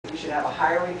should have a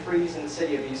hiring freeze in the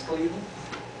city of East Cleveland.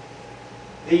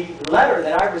 The letter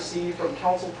that I received from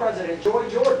Council President Joy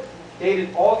Jordan,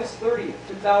 dated August 30th,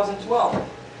 2012,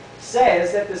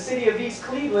 says that the city of East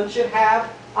Cleveland should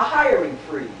have a hiring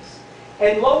freeze.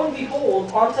 And lo and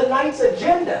behold, on tonight's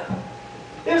agenda,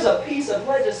 there's a piece of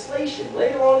legislation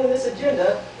later on in this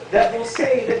agenda that will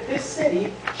say that this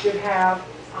city should have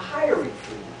a hiring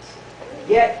freeze.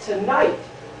 Yet tonight,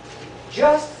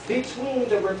 just between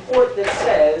the report that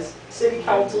says City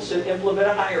Council should implement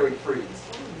a hiring freeze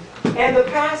and the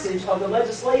passage of the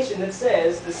legislation that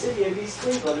says the city of East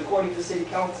Cleveland, according to City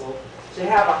Council, should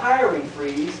have a hiring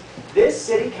freeze, this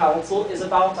City Council is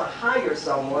about to hire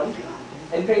someone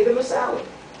and pay them a salary.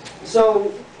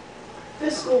 So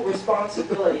fiscal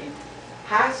responsibility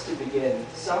has to begin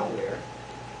somewhere.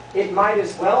 It might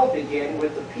as well begin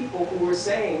with the people who are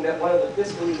saying that one of the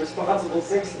fiscally responsible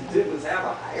things to do is have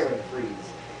a hiring freeze.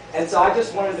 And so I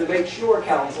just wanted to make sure,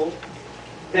 Council,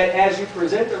 that as you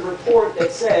present a report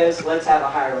that says, let's have a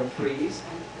hiring freeze,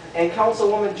 and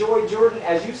Councilwoman Joy Jordan,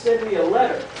 as you send me a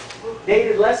letter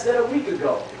dated less than a week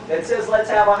ago that says, let's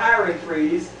have a hiring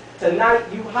freeze, tonight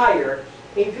you hire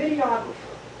a videographer.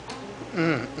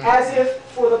 As if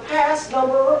for the past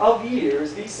number of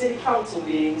years, these city council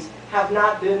meetings have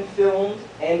not been filmed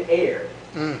and aired.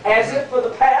 As if for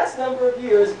the past number of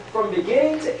years, from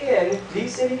beginning to end,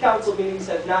 these city council meetings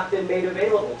have not been made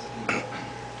available to people.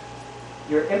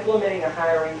 You're implementing a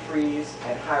hiring freeze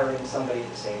and hiring somebody at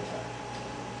the same time.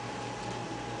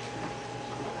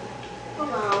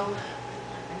 Hello.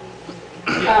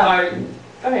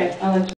 Go ahead. I'll let you.